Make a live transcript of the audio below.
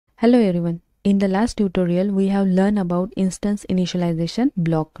Hello everyone. In the last tutorial, we have learned about instance initialization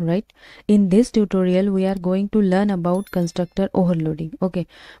block, right? In this tutorial, we are going to learn about constructor overloading. Okay,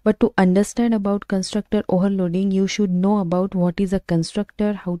 but to understand about constructor overloading, you should know about what is a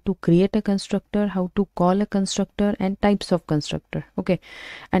constructor, how to create a constructor, how to call a constructor, and types of constructor. Okay,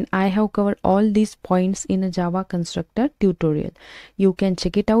 and I have covered all these points in a Java constructor tutorial. You can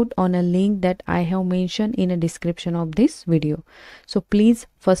check it out on a link that I have mentioned in a description of this video. So please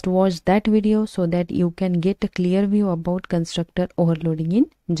first watch that video so that you can get a clear view about constructor overloading in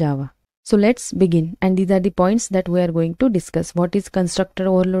Java. So let's begin, and these are the points that we are going to discuss. What is constructor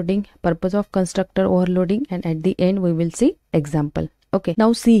overloading, purpose of constructor overloading, and at the end we will see example. Okay,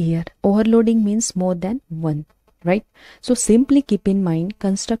 now see here, overloading means more than one, right? So simply keep in mind,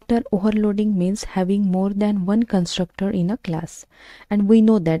 constructor overloading means having more than one constructor in a class. And we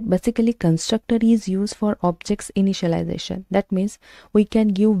know that basically constructor is used for objects initialization. That means we can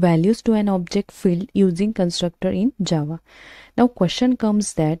give values to an object field using constructor in Java. Now question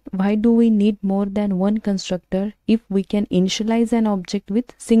comes that why do we need more than one constructor if we can initialize an object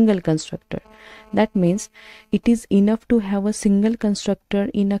with single constructor? That means it is enough to have a single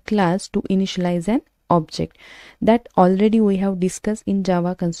constructor in a class to initialize an object. That already we have discussed in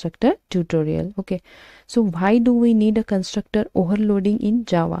Java constructor tutorial. Okay, so why do we need a constructor overloading in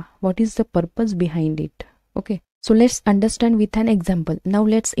Java? What is the purpose behind it? Okay, so let's understand with an example. Now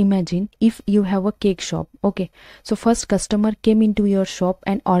let's imagine if you have a cake shop. Okay, so first customer came into your shop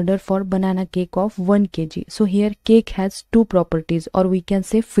and ordered for banana cake of 1 kg. So here cake has two properties, or we can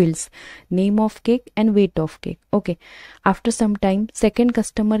say fields: name of cake and weight of cake. Okay, after some time second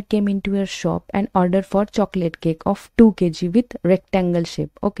customer came into your shop and ordered for chocolate cake of 2 kg with rectangle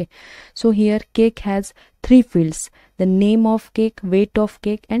shape. Okay, so here cake has three fields: the name of cake, weight of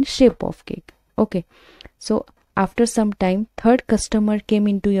cake, and shape of cake. Okay, so after some time third customer came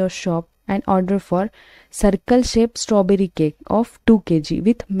into your shop and ordered for circle shaped strawberry cake of 2 kg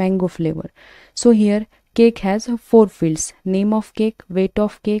with mango flavor. So here cake has four fields: name of cake, weight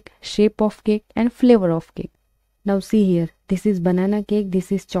of cake, shape of cake, and flavor of cake. Now see here, this is banana cake,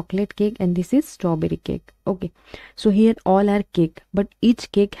 this is chocolate cake, and this is strawberry cake. Okay, so here all are cake, but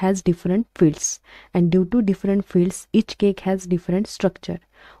each cake has different fields, and due to different fields each cake has different structure,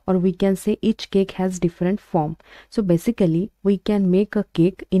 or we can say each cake has different form. So basically we can make a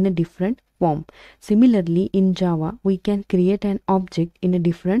cake in a different form. Similarly in Java we can create an object in a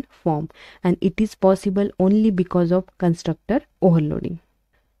different form, and it is possible only because of constructor overloading.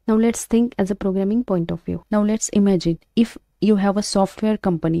 Now let's think as a programming point of view. Now let's imagine if you have a software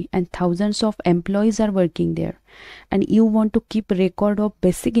company and thousands of employees are working there, and you want to keep record of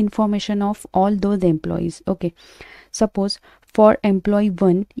basic information of all those employees. Okay, suppose for employee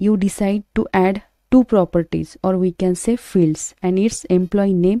 1 you decide to add two properties, or we can say fields, and it's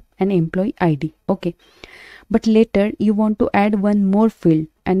employee name and employee ID. Okay, but later you want to add one more field,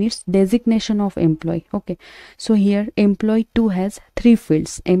 and it's designation of employee. Okay, so here employee 2 has three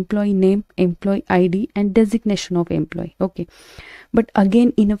fields: employee name, employee ID, and designation of employee. Okay, but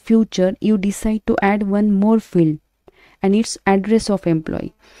again in a future you decide to add one more field, and it's address of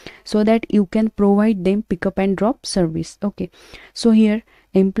employee, so that you can provide them pickup and drop service. Okay, so here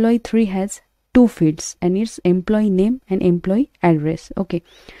employee 3 has two fields, and it's employee name and employee address. Okay,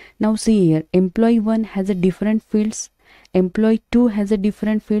 now see here employee 1 has a different fields, employee 2 has a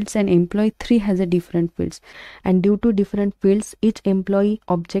different fields, and employee 3 has a different fields, and due to different fields each employee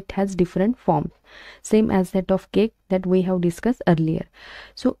object has different forms, same as that of cake that we have discussed earlier.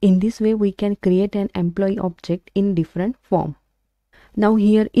 So in this way we can create an employee object in different form. Now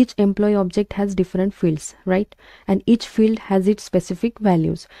here each employee object has different fields, right? And each field has its specific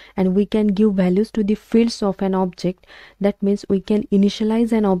values, and we can give values to the fields of an object. That means we can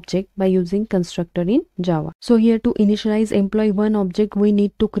initialize an object by using constructor in Java. So here to initialize employee 1 object we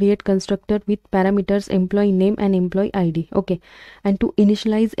need to create constructor with parameters employee name and employee ID. Okay, and to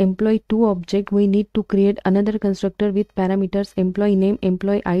initialize employee 2 object we need to create another constructor with parameters employee name,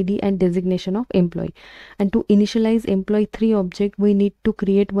 employee ID, and designation of employee. And to initialize employee 3 object we need to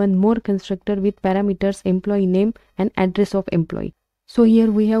create one more constructor with parameters employee name and address of employee. So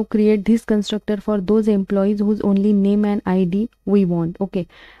here we have created this constructor for those employees whose only name and ID we want. Okay,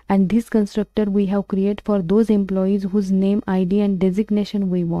 and this constructor we have created for those employees whose name, ID, and designation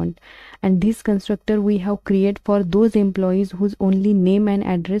we want, and this constructor we have created for those employees whose only name and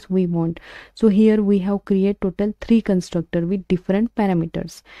address we want. So here we have created total 3 constructors with different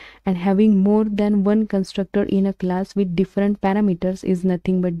parameters, and having more than one constructor in a class with different parameters is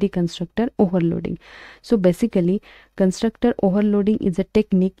nothing but the constructor overloading. So basically constructor overloading is a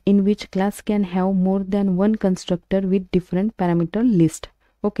technique in which class can have more than one constructor with different parameter list.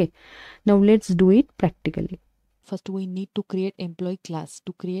 Okay, now let's do it practically. First we need to create employee class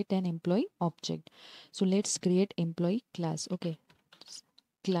to create an employee object. So let's create employee class. Okay,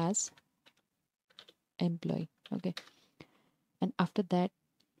 class employee. Okay, and after that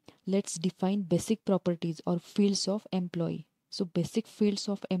let's define basic properties or fields of employee. So basic fields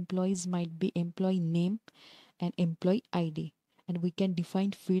of employees might be employee name and employee ID, and we can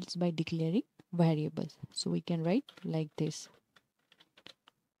define fields by declaring variables. So we can write like this.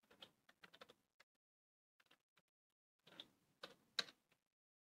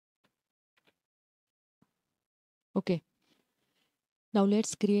 Okay, now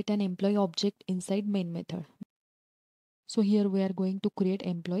let's create an employee object inside main method. So here we are going to create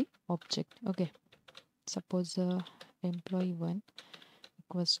employee object. Okay, suppose employee1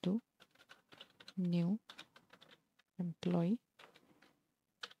 equals to new employee.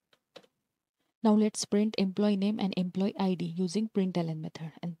 Now let's print employee name and employee ID using println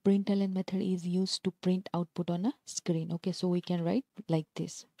method, and println method is used to print output on a screen. Okay, so we can write like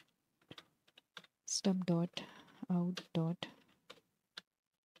this: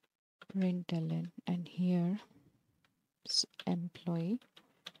 system.out.println, and here employee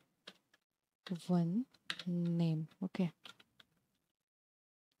one name. Okay,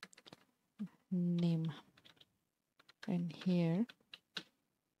 name, and here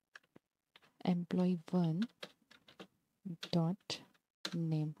employee one dot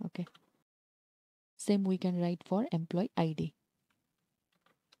name. Okay, same we can write for employee ID.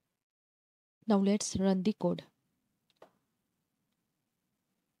 Now let's run the code.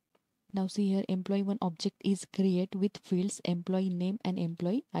 Now see here, employee one object is create with fields employee name and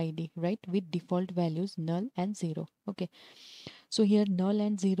employee ID, right, with default values null and 0. Okay, so here null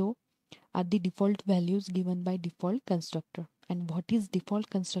and 0 are the default values given by default constructor. And what is default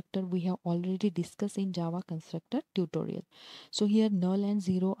constructor we have already discussed in Java constructor tutorial. So here null and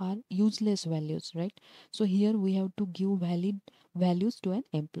 0 are useless values, right? So here we have to give valid values to an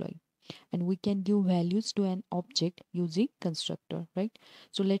employee, and we can give values to an object using constructor, right?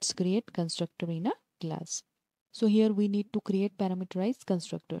 So let's create constructor in a class. So here we need to create parameterized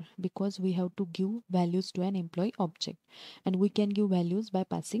constructor because we have to give values to an employee object, and we can give values by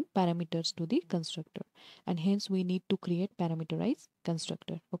passing parameters to the constructor, and hence we need to create parameterized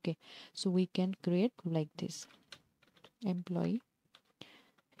constructor. Okay, so we can create like this: employee,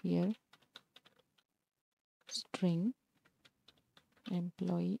 here string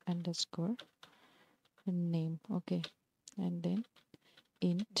employee underscore name. Okay, and then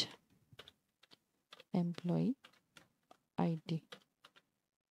int employee ID.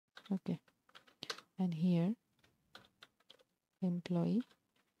 Okay, and here employee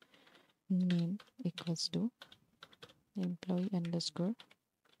name equals to employee underscore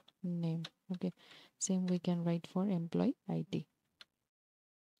name. Okay, same we can write for employee ID.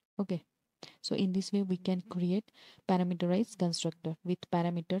 Okay, so in this way we can create parameterized constructor with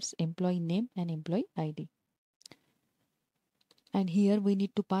parameters employee name and employee ID. And here we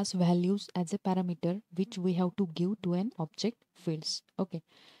need to pass values as a parameter which we have to give to an object fields. Okay,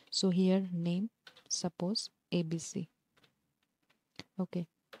 so here name, suppose ABC. Okay,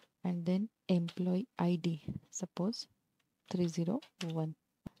 and then employee ID, suppose 301.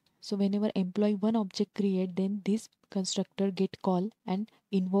 So whenever employee one object create, then this constructor get call and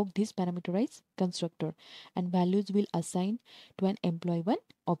invoke this parameterized constructor, and values will assign to an employee one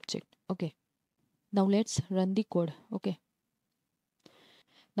object. Okay, now let's run the code. Okay,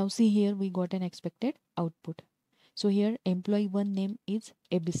 now see here we got an expected output. So here employee one name is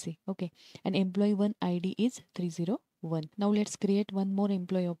ABC. Okay, and employee one ID is 301. Now let's create one more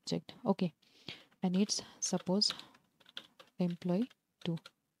employee object. Okay, and it's suppose employee 2.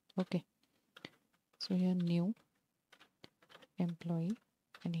 Okay, so here new employee,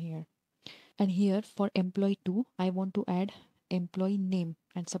 and here for employee 2 I want to add employee name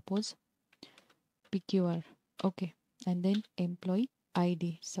and suppose PQR. Okay, and then employee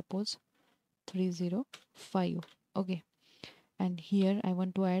ID, suppose 305. Okay, and here I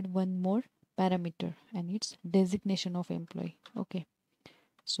want to add one more parameter, and it's designation of employee. Okay,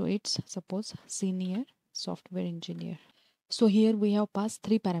 so it's suppose senior software engineer. So here we have passed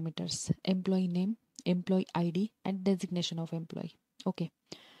three parameters: employee name, employee ID, and designation of employee. Okay,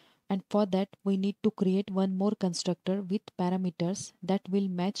 and for that we need to create one more constructor with parameters that will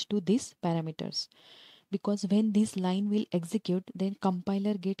match to these parameters, because when this line will execute, then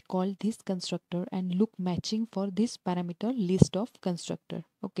compiler get called this constructor and look matching for this parameter list of constructor.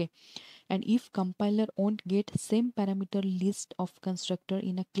 Okay, and if compiler won't get same parameter list of constructor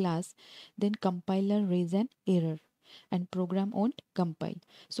in a class, then compiler raise an error. and program won't compile.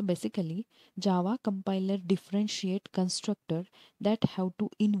 So basically Java compiler differentiate constructor that have to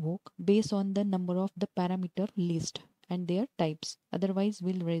invoke based on the number of the parameter list and their types, otherwise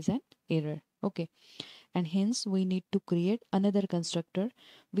will raise an error. Okay, and hence we need to create another constructor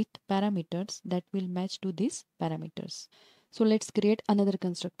with parameters that will match to these parameters. So let's create another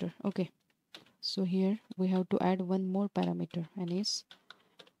constructor. Okay, so here we have to add one more parameter and is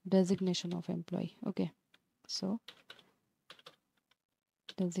designation of employee. Okay, so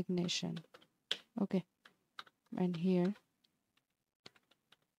designation. Okay, and here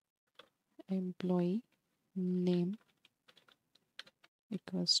employee name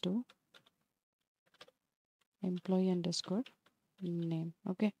equals to employee underscore name.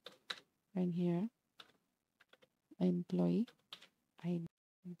 Okay, and here employee ID,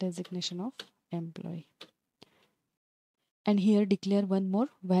 designation of employee, and here declare one more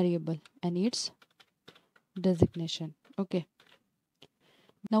variable and its designation. Okay,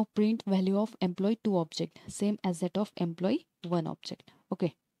 now print value of employee 2 object same as that of employee 1 object.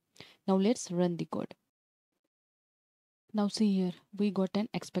 Okay, now let's run the code. Now see here we got an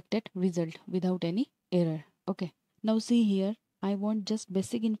expected result without any error. Okay, now see here I want just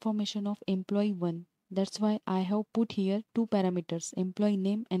basic information of employee 1. That's why I have put here two parameters, employee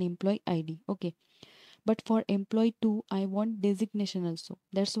name and employee ID. Okay, but for employee 2 I want designation also.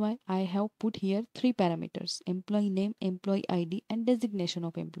 That's why I have put here three parameters, employee name, employee ID and designation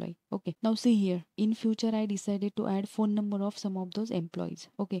of employee. Okay, now see here in future I decided to add phone number of some of those employees.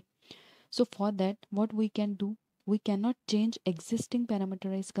 Okay, so for that what we can do, we cannot change existing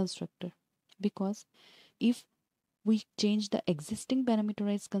parameterized constructor, because if we change the existing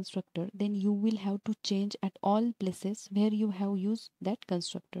parameterized constructor then you will have to change at all places where you have used that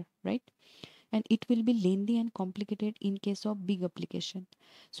constructor, right? And it will be lengthy and complicated in case of big application.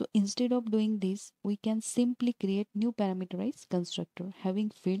 So instead of doing this we can simply create new parameterized constructor having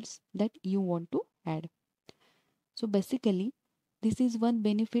fields that you want to add. So basically this is one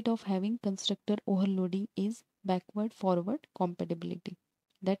benefit of having constructor overloading is backward forward compatibility.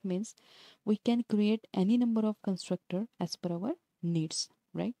 That means we can create any number of constructor as per our needs,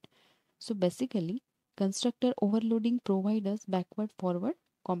 right? So basically constructor overloading provides us backward forward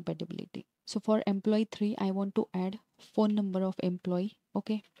compatibility. So for employee 3 I want to add phone number of employee.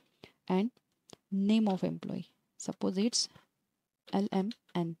 Okay, and name of employee, suppose it's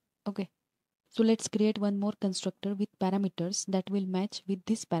LMN. Okay, so let's create one more constructor with parameters that will match with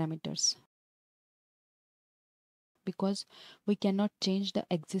these parameters, because we cannot change the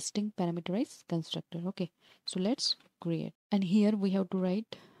existing parameterized constructor. Okay, so let's create, and here we have to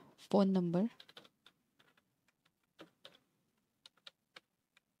write phone number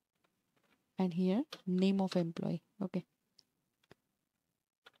and here name of employee. Okay,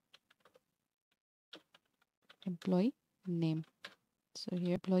 employee name, so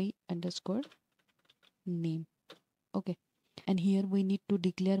here employee underscore name. Okay, and here we need to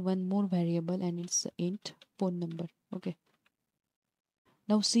declare one more variable and it's int phone number. Okay,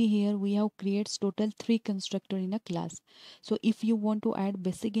 now see here we have created total 3 constructor in a class. So if you want to add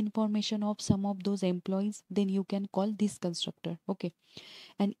basic information of some of those employees then you can call this constructor. Okay,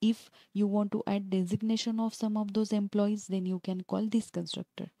 and if you want to add designation of some of those employees then you can call this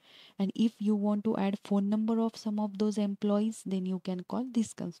constructor, and if you want to add phone number of some of those employees then you can call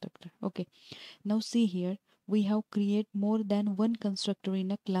this constructor. Okay, now see here we have created more than one constructor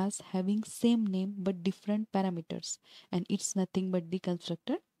in a class having same name but different parameters, and it's nothing but the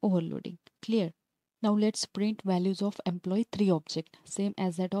constructor overloading. Clear? Now let's print values of employee 3 object same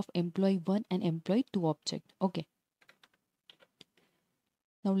as that of employee 1 and employee 2 object. Okay,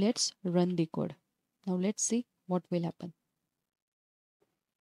 now let's run the code. Now let's see what will happen.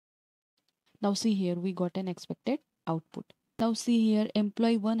 Now see here we got an expected output. Now see here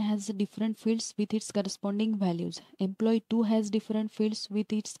employee 1 has different fields with its corresponding values. Employee 2 has different fields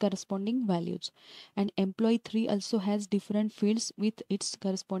with its corresponding values. And employee 3 also has different fields with its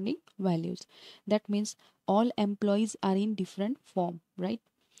corresponding values. That means all employees are in different form, right?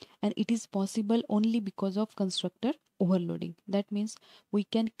 And it is possible only because of constructor overloading. That means we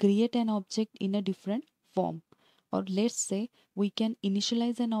can create an object in a different form, or let's say we can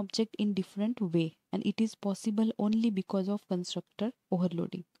initialize an object in different way, and it is possible only because of constructor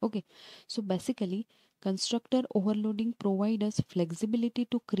overloading. Okay, so basically constructor overloading provides us flexibility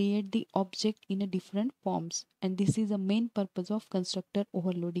to create the object in a different forms, and this is a main purpose of constructor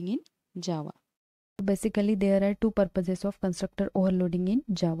overloading in Java. Basically there are two purposes of constructor overloading in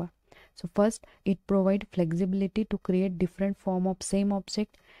Java. So first, it provides flexibility to create different form of same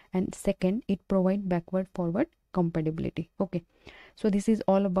object, and second, it provides backward forward compatibility. Okay, so this is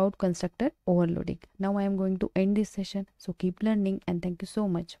all about constructor overloading. Now I am going to end this session, so keep learning and thank you so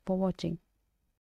much for watching.